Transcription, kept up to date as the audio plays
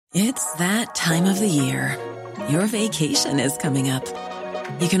It's that time of the year. Your vacation is coming up.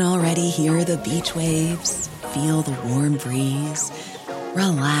 You can already hear the beach waves, feel the warm breeze,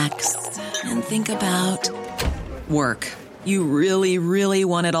 relax, and think about work. You really, really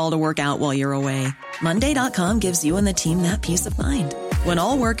want it all to work out while you're away. Monday.com gives you and the team that peace of mind. When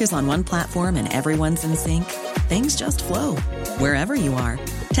all work is on one platform and everyone's in sync, things just flow. Wherever you are,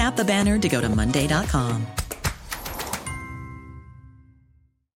 tap the banner to go to Monday.com.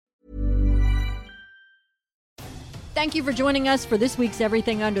 Thank you for joining us for this week's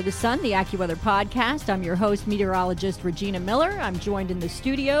Everything Under the Sun, the AccuWeather podcast. I'm your host, meteorologist Regina Miller. I'm joined in the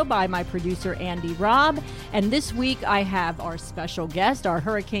studio by my producer, Andy Robb. And this week I have our special guest, our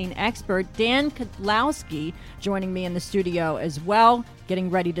hurricane expert, Dan Kodlowski, joining me in the studio as well,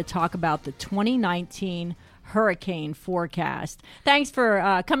 getting ready to talk about the 2019 hurricane forecast. Thanks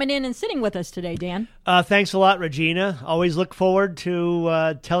for coming in and sitting with us today, Dan. Thanks a lot, Regina. Always look forward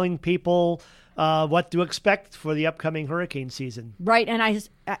to telling people what to expect for the upcoming hurricane season. Right, and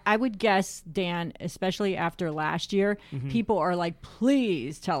I would guess, Dan, especially after last year, people are like,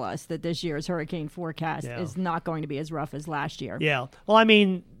 please tell us that this year's hurricane forecast is not going to be as rough as last year. Yeah. Well, I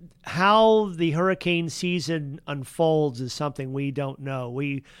mean, how the hurricane season unfolds is something we don't know.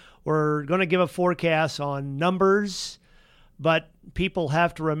 We're going to give a forecast on numbers, but people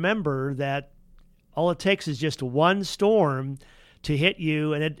have to remember that all it takes is just one storm to hit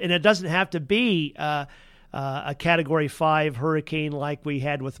you, and it doesn't have to be a Category 5 hurricane like we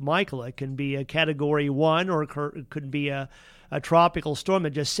had with Michael. It can be a Category 1, or it could be a tropical storm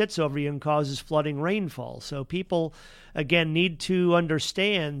that just sits over you and causes flooding rainfall. So people, again, need to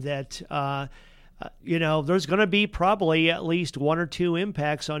understand that there's going to be probably at least one or two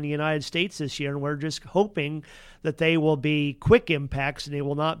impacts on the United States this year, and we're just hoping that they will be quick impacts and they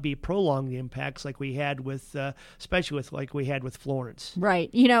will not be prolonged impacts like we had with, especially with like we had with Florence.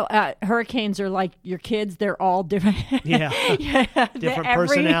 Right. Hurricanes are like your kids; they're all different. Yeah, different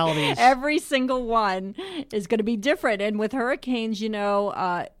personalities. Every single one is going to be different. And with hurricanes, you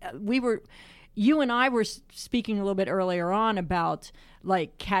and I were speaking a little bit earlier on about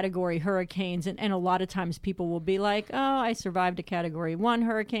like category hurricanes, and a lot of times people will be like, oh, I survived a Category 1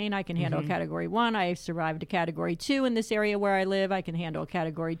 hurricane, I can handle a Category 1. I survived a Category 2 in this area where I live, I can handle a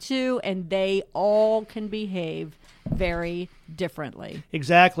Category 2, and they all can behave very differently.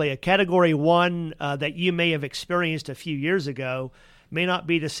 Exactly. A Category 1 that you may have experienced a few years ago may not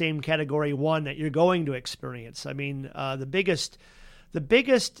be the same Category 1 that you're going to experience. I mean, the biggest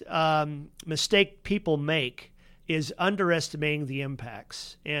mistake people make is underestimating the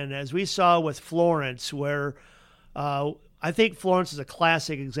impacts. And as we saw with Florence, where I think Florence is a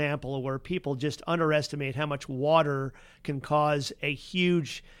classic example of where people just underestimate how much water can cause a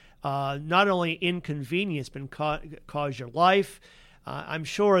huge, not only inconvenience, but cause your life. I'm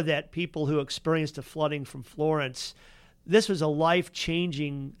sure that people who experienced the flooding from Florence, this was a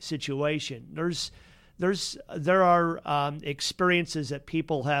life-changing situation. There are experiences that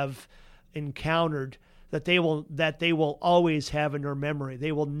people have encountered that they will always have in their memory.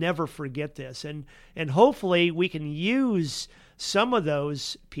 They will never forget this, and hopefully we can use some of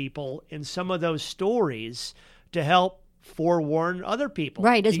those people and some of those stories to help forewarn other people.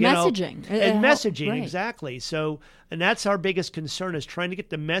 Right, as messaging. Messaging, right. Exactly. So, and that's our biggest concern, is trying to get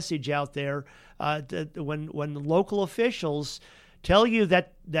the message out there when local officials tell you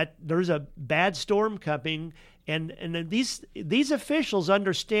that there's a bad storm coming, and these officials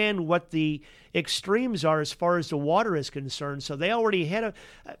understand what the extremes are as far as the water is concerned. So they already had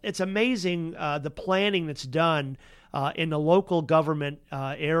it's amazing the planning that's done in the local government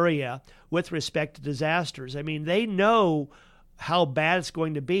area with respect to disasters. I mean, they know how bad it's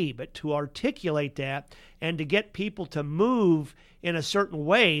going to be, but to articulate that and to get people to move in a certain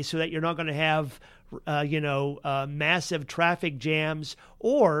way so that you're not going to have massive traffic jams,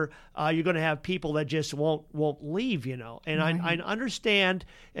 or you're going to have people that just won't leave, And right. I understand.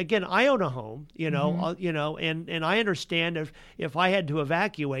 Again, I own a home, and I understand if I had to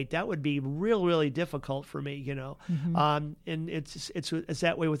evacuate, that would be really difficult for me, And it's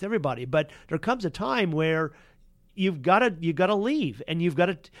that way with everybody. But there comes a time where you've got to leave, and you've got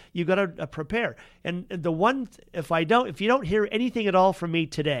to prepare. And the one, if you don't hear anything at all from me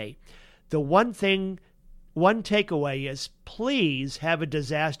today, the one takeaway is, please have a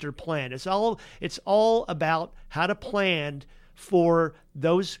disaster plan. It's all about how to plan for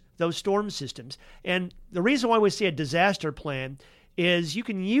those storm systems. And the reason why we say a disaster plan is you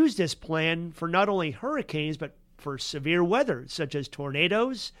can use this plan for not only hurricanes, but for severe weather, such as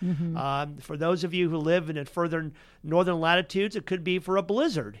tornadoes. Mm-hmm. For those of you who live in further northern latitudes, it could be for a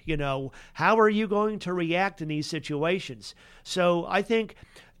blizzard. How are you going to react in these situations? So I think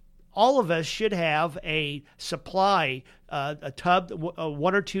all of us should have a supply, a tub,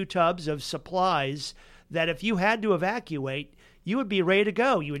 one or two tubs of supplies that if you had to evacuate, you would be ready to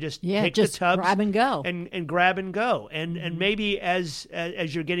go. You would just take the tubs, grab and go, and grab and go. And maybe as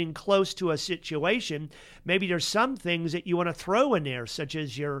you're getting close to a situation, maybe there's some things that you want to throw in there, such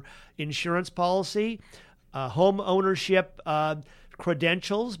as your insurance policy, home ownership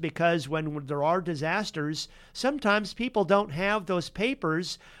credentials, because when there are disasters, sometimes people don't have those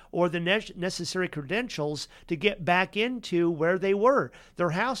papers or the necessary credentials to get back into where they were. Their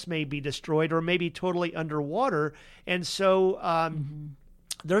house may be destroyed or maybe totally underwater. And so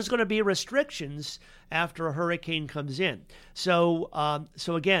there's going to be restrictions after a hurricane comes in. So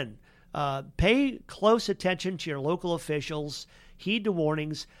again, pay close attention to your local officials, heed the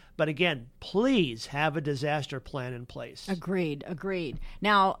warnings, but again, please have a disaster plan in place. Agreed.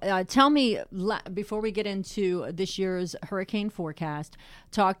 Now, tell me, before we get into this year's hurricane forecast,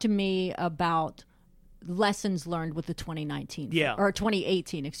 talk to me about lessons learned with the 2018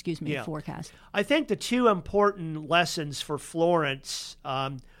 forecast. I think the two important lessons for Florence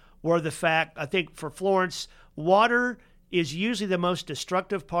were the fact, I think for Florence, water is usually the most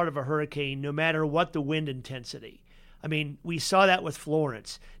destructive part of a hurricane, no matter what the wind intensity. I mean, we saw that with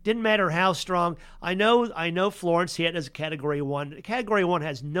Florence. Didn't matter how strong. I know Florence hit as a Category 1. Category 1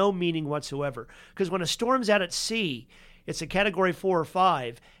 has no meaning whatsoever, because when a storm's out at sea, it's a Category 4 or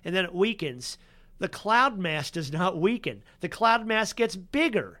 5, and then it weakens. The cloud mass does not weaken. The cloud mass gets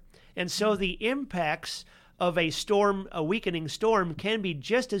bigger. And so the impacts of a weakening storm, can be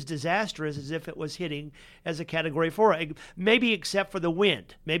just as disastrous as if it was hitting as a Category 4, maybe except for the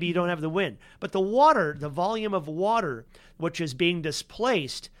wind. Maybe you don't have the wind. But the water, the volume of water, which is being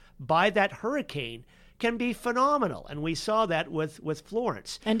displaced by that hurricane, can be phenomenal. And we saw that with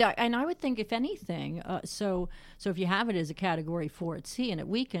Florence. And I would think, if anything, so if you have it as a Category 4 at sea and it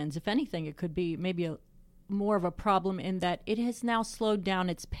weakens, if anything, it could be maybe more of a problem in that it has now slowed down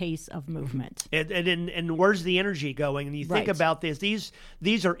its pace of movement. And where's the energy going? And you think about this;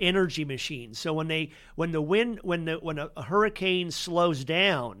 these are energy machines. So when a hurricane slows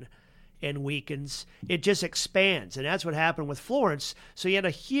down and weakens, it just expands, and that's what happened with Florence. So you had a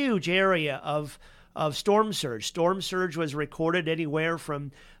huge area of storm surge. Storm surge was recorded anywhere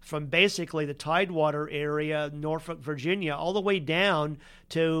from basically the Tidewater area, Norfolk, Virginia, all the way down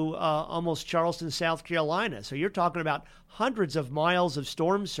to almost Charleston, South Carolina. So you're talking about hundreds of miles of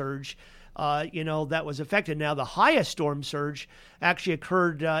storm surge, that was affected. Now, the highest storm surge actually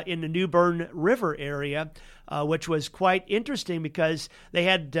occurred in the New Bern River area, which was quite interesting because they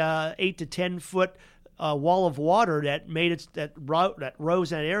had 8 to 10 foot wall of water that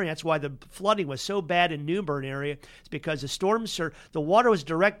rose in that area. That's why the flooding was so bad in New Bern area. It's because the water was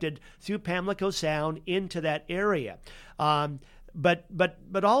directed through Pamlico Sound into that area.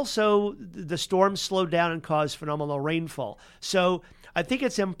 But also the storm slowed down and caused phenomenal rainfall. So I think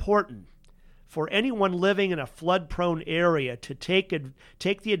it's important for anyone living in a flood-prone area to take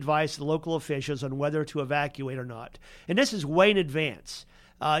the advice of the local officials on whether to evacuate or not. And this is way in advance.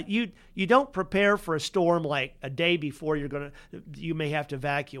 You don't prepare for a storm like a day before you may have to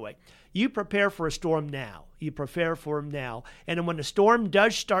evacuate. You prepare for a storm now. You prepare for them now. And then when the storm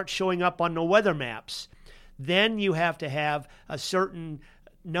does start showing up on the weather maps, then you have to have a certain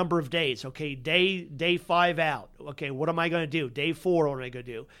number of days. Okay, day 5 out. Okay, what am I going to do? Day 4, what am I going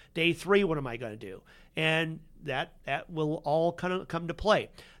to do? Day 3, what am I going to do? And that will all kind of come to play.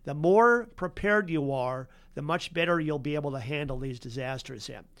 The more prepared you are, the much better you'll be able to handle these disasters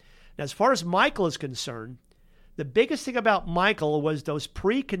in. Now, as far as Michael is concerned, the biggest thing about Michael was those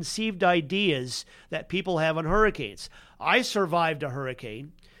preconceived ideas that people have on hurricanes. I survived a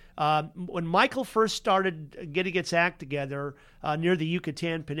hurricane. When Michael first started getting its act together near the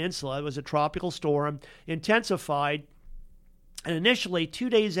Yucatan Peninsula, it was a tropical storm, intensified, and initially 2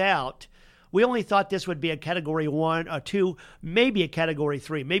 days out, we only thought this would be a Category 1 or 2, maybe a Category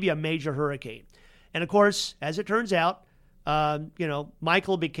 3, maybe a major hurricane. And of course, as it turns out,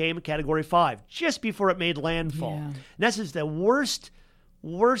 Michael became a Category 5 just before it made landfall. Yeah. And this is the worst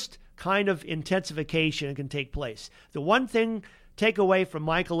kind of intensification that can take place. The one thing takeaway from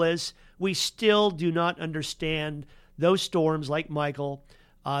Michael is we still do not understand those storms like Michael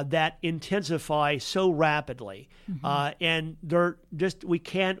that intensify so rapidly, and they're just we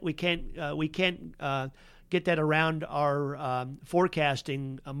can't get that around our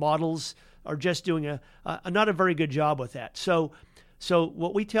forecasting models. Are just doing a not a very good job with that. So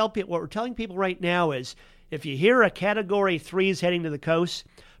what we're telling people right now is, if you hear a Category 3 is heading to the coast,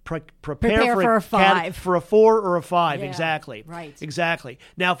 Prepare for a 5. For a 4 or a 5, Yeah, exactly. right. Exactly.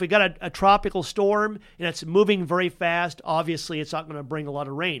 Now, if we got a tropical storm and it's moving very fast, obviously it's not going to bring a lot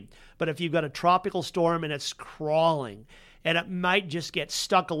of rain. But if you've got a tropical storm and it's crawling, and it might just get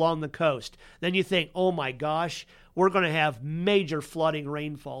stuck along the coast, then you think, oh my gosh, we're going to have major flooding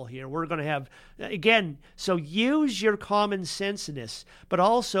rainfall here. We're going to have, again, so use your common sense in this, but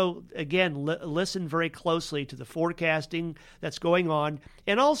also, again, listen very closely to the forecasting that's going on,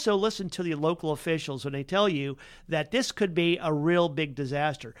 and also listen to the local officials when they tell you that this could be a real big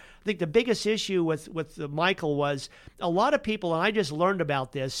disaster. I think the biggest issue with Michael was a lot of people, and I just learned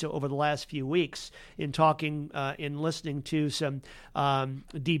about this over the last few weeks in talking, in listening to some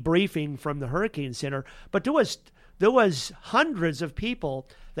debriefing from the Hurricane Center, but there was hundreds of people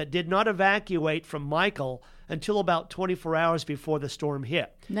that did not evacuate from Michael until about 24 hours before the storm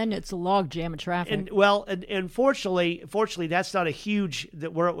hit. And then it's a log jam of traffic. And fortunately, that's not a huge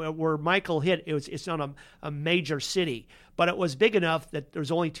where Michael hit. It's not a major city, but it was big enough that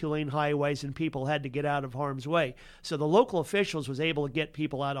there's only 2-lane highways and people had to get out of harm's way. So the local officials was able to get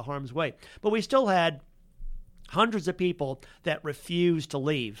people out of harm's way, but we still had hundreds of people that refused to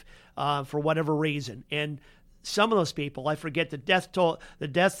leave for whatever reason. And some of those people, I forget the death toll. The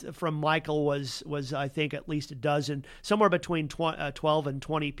death from Michael was I think at least a dozen, somewhere between 12 and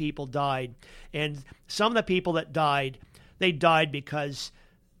 20 people died. And some of the people that died, they died because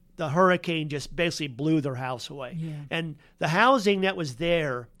the hurricane just basically blew their house away. Yeah. And the housing that was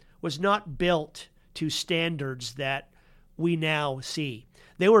there was not built to standards that we now see.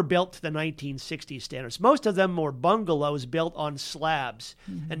 They were built to the 1960s standards. Most of them were bungalows built on slabs.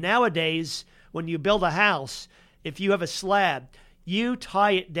 Mm-hmm. And nowadays, when you build a house, if you have a slab, you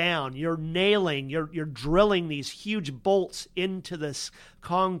tie it down. You're nailing, you're drilling these huge bolts into this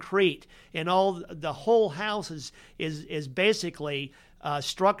concrete, and the whole house is basically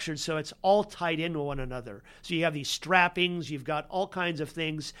structured so it's all tied into one another. So you have these strappings, you've got all kinds of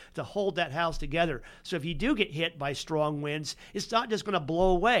things to hold that house together. So if you do get hit by strong winds, it's not just going to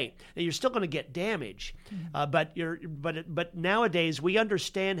blow away. Now, you're still going to get damage, but nowadays we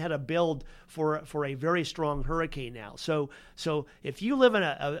understand how to build for a very strong hurricane now. So if you live in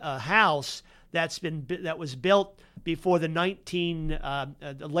a house that was built before the late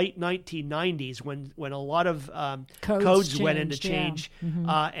 1990s, when a lot of codes went into change, yeah. Mm-hmm.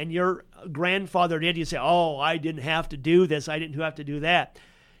 And your grandfather did, you say, "Oh, I didn't have to do this. I didn't have to do that."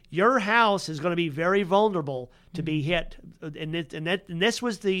 Your house is going to be very vulnerable to be hit, and this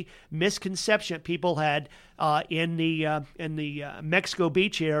was the misconception people had in the Mexico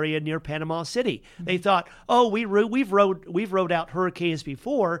Beach area near Panama City. Mm-hmm. They thought, "Oh, we've rode out hurricanes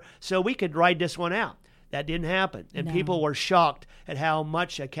before, so we could ride this one out." That didn't happen, and people were shocked at how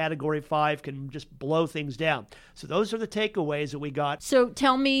much a Category 5 can just blow things down. So those are the takeaways that we got. So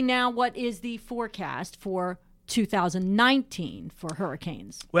tell me now, what is the forecast for 2019 for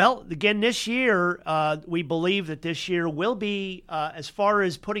hurricanes? Well, again, this year, we believe that this year will be, as far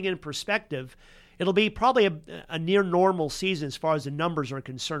as putting it in perspective, it'll be probably a near normal season as far as the numbers are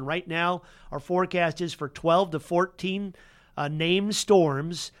concerned. Right now, our forecast is for 12 to 14 named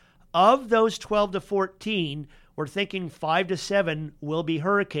storms. Of those 12 to 14, we're thinking 5 to 7 will be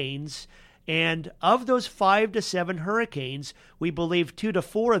hurricanes. And of those 5 to 7 hurricanes, we believe 2 to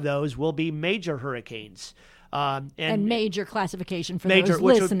 4 of those will be major hurricanes. And major classification for those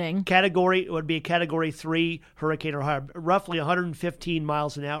listening. Would be a Category 3 hurricane or higher, roughly 115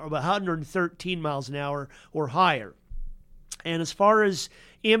 miles an hour, about 113 miles an hour or higher. And as far as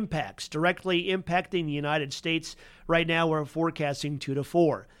impacts, directly impacting the United States, right now we're forecasting 2 to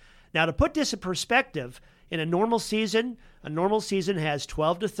 4. Now, to put this in perspective, in a normal season has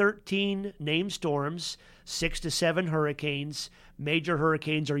 12 to 13 named storms, 6 to 7 hurricanes. Major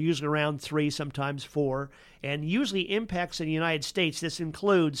hurricanes are usually around 3, sometimes 4, and usually impacts in the United States. This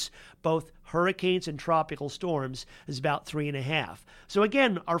includes both hurricanes and tropical storms, is about 3.5. So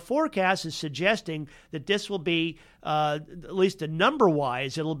again, our forecast is suggesting that this will be, at least the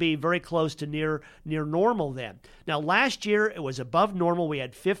number-wise, it'll be very close to near normal then. Now, last year, it was above normal. We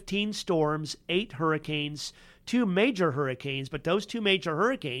had 15 storms, 8 hurricanes, 2 major hurricanes, but those 2 major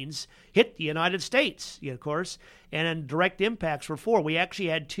hurricanes hit the United States, of course, and then direct impacts were 4. We actually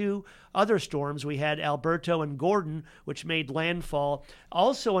had 2 other storms. We had Alberto and Gordon, which made landfall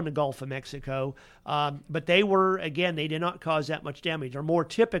also in the Gulf of Mexico, but they did not cause that much damage. They're more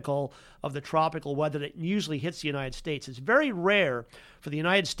typical of the tropical weather that usually hits the United States. It's very rare for the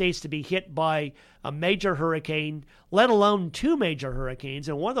United States to be hit by a major hurricane, let alone 2 major hurricanes,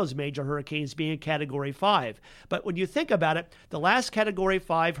 and one of those major hurricanes being a Category 5. But when you think about it, the last Category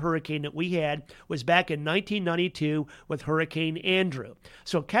 5 hurricane that we had was back in 1992 with Hurricane Andrew.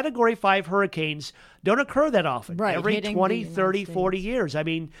 So Category 5 hurricanes don't occur that often, right, every 20, 30, 40 years. I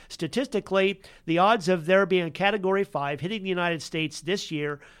mean, statistically, the odds of there being a Category 5 hitting the United States this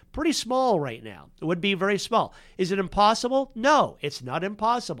year, pretty small right now. It would be very small. Is it impossible? No, it's not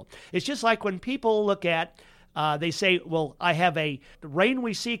impossible. It's just like when people look at, they say, well, the rain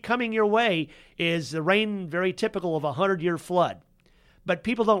we see coming your way is the rain very typical of a 100-year flood. But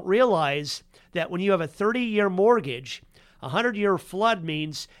people don't realize that when you have a 30-year mortgage, a 100-year flood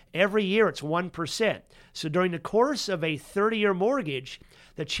means every year it's 1%. So during the course of a 30-year mortgage,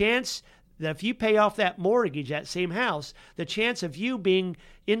 the chance that if you pay off that mortgage, that same house, the chance of you being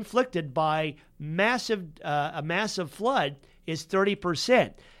inflicted by a massive flood is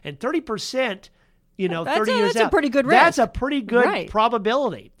 30%. And 30%, 30 years out. That's a pretty good risk. That's a pretty good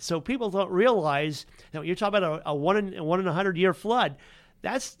probability. So people don't realize that when you're talking about a 1 in 100-year flood,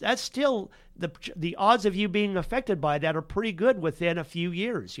 that's still the odds of you being affected by that are pretty good within a few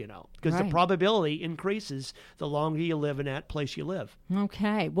years, because the probability increases the longer you live in that place you live.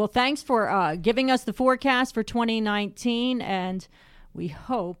 Okay. Well, thanks for giving us the forecast for 2019, and we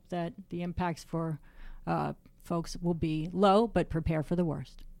hope that the impacts for folks will be low, but prepare for the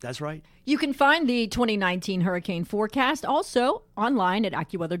worst. That's right. You can find the 2019 hurricane forecast also online at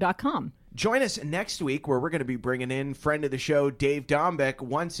AccuWeather.com. Join us next week where we're going to be bringing in friend of the show, Dave Dombeck,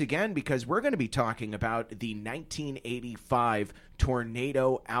 once again, because we're going to be talking about the 1985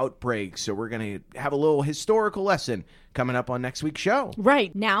 tornado outbreak. So we're going to have a little historical lesson coming up on next week's show.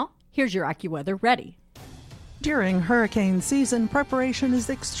 Right. Now, here's your AccuWeather Ready. During hurricane season, preparation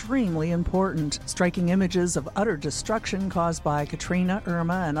is extremely important. Striking images of utter destruction caused by Katrina,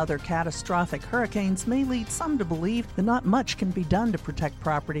 Irma, and other catastrophic hurricanes may lead some to believe that not much can be done to protect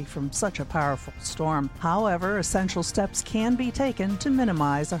property from such a powerful storm. However, essential steps can be taken to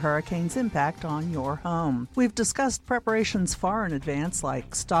minimize a hurricane's impact on your home. We've discussed preparations far in advance,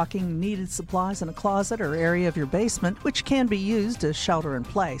 like stocking needed supplies in a closet or area of your basement, which can be used as shelter in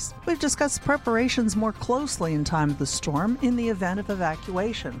place. We've discussed preparations more closely in time of the storm in the event of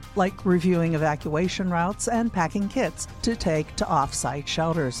evacuation, like reviewing evacuation routes and packing kits to take to off-site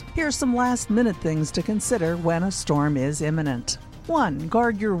shelters. Here's some last-minute things to consider when a storm is imminent. 1.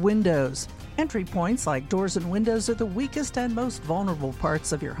 Guard your windows. Entry points like doors and windows are the weakest and most vulnerable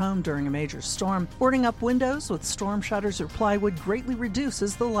parts of your home during a major storm. Boarding up windows with storm shutters or plywood greatly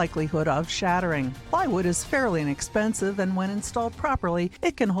reduces the likelihood of shattering. Plywood is fairly inexpensive, and when installed properly,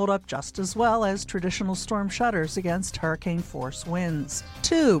 it can hold up just as well as traditional storm shutters against hurricane-force winds.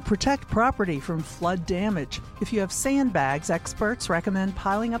 2. Protect property from flood damage. If you have sandbags, experts recommend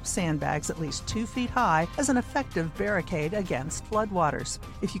piling up sandbags at least 2 feet high as an effective barricade against floodwaters.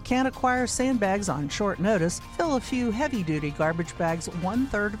 If you can't acquire sandbags on short notice, fill a few heavy-duty garbage bags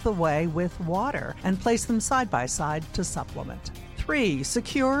 1/3 of the way with water and place them side by side to supplement. 3.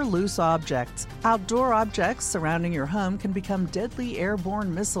 Secure loose objects. Outdoor objects surrounding your home can become deadly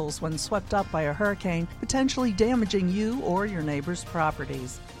airborne missiles when swept up by a hurricane, potentially damaging you or your neighbor's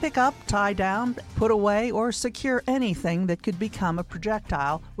properties. Pick up, tie down, put away, or secure anything that could become a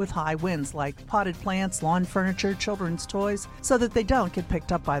projectile with high winds, like potted plants, lawn furniture, children's toys, so that they don't get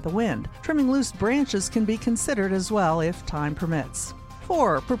picked up by the wind. Trimming loose branches can be considered as well if time permits.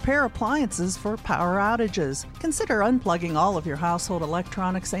 4. Prepare appliances for power outages. Consider unplugging all of your household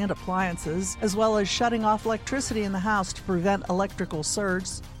electronics and appliances, as well as shutting off electricity in the house to prevent electrical surge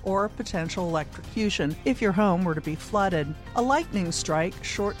or potential electrocution if your home were to be flooded. A lightning strike,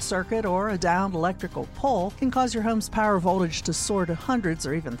 short circuit, or a downed electrical pole can cause your home's power voltage to soar to hundreds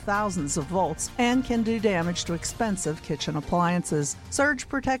or even thousands of volts and can do damage to expensive kitchen appliances. Surge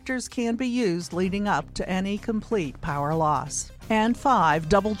protectors can be used leading up to any complete power loss. And 5,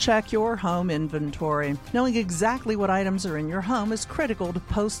 double-check your home inventory. Knowing exactly what items are in your home is critical to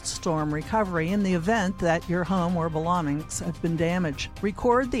post-storm recovery in the event that your home or belongings have been damaged.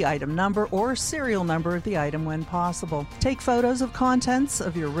 Record the item number or serial number of the item when possible. Take photos of contents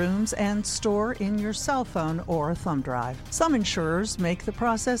of your rooms and store in your cell phone or a thumb drive. Some insurers make the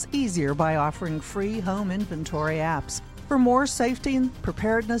process easier by offering free home inventory apps. For more safety and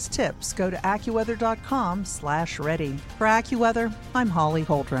preparedness tips, go to AccuWeather.com/ready. For AccuWeather, I'm Holly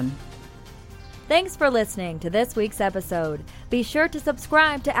Holdren. Thanks for listening to this week's episode. Be sure to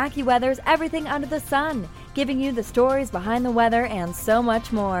subscribe to AccuWeather's Everything Under the Sun, giving you the stories behind the weather and so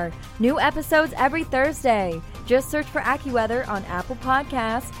much more. New episodes every Thursday. Just search for AccuWeather on Apple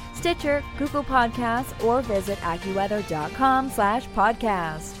Podcasts, Stitcher, Google Podcasts, or visit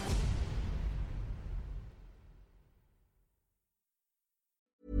AccuWeather.com/podcast.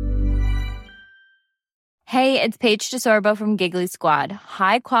 Hey, it's Paige DeSorbo from Giggly Squad.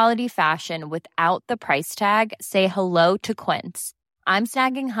 High quality fashion without the price tag. Say hello to Quince. I'm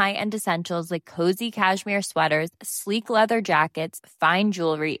snagging high-end essentials like cozy cashmere sweaters, sleek leather jackets, fine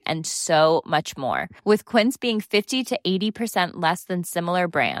jewelry, and so much more. With Quince being 50 to 80% less than similar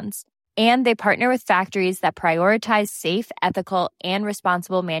brands. And they partner with factories that prioritize safe, ethical, and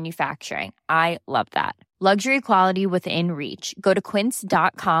responsible manufacturing. I love that. Luxury quality within reach. Go to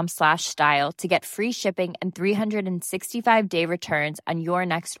quince.com/style to get free shipping and 365-day returns on your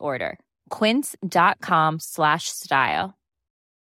next order. Quince.com/style.